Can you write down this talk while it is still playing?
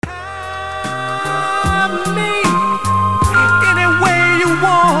me any way you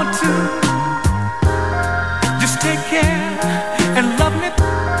want to. Just take care and love me.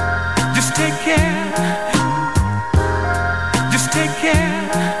 Just take care. Just take care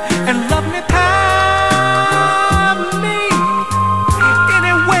and love me. Have me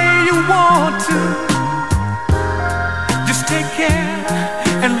any way you want to. Just take care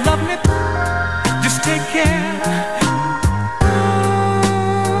and love me. Just take care.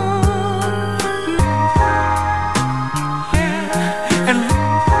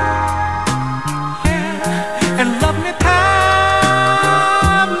 And love me,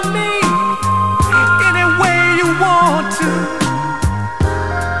 have me any way you want to.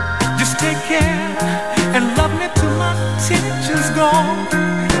 Just take care and love me till my tension's gone.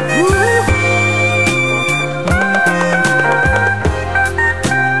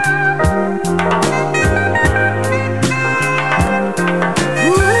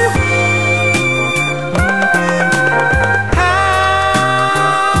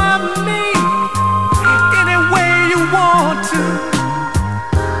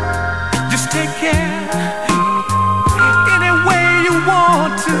 Just take care any way you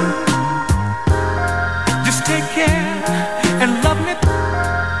want to. Just take care and love me.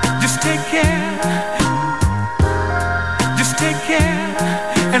 Just take care. Just take care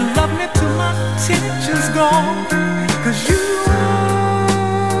and love me till my tension's gone. 'Cause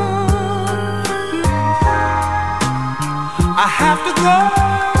I have to go.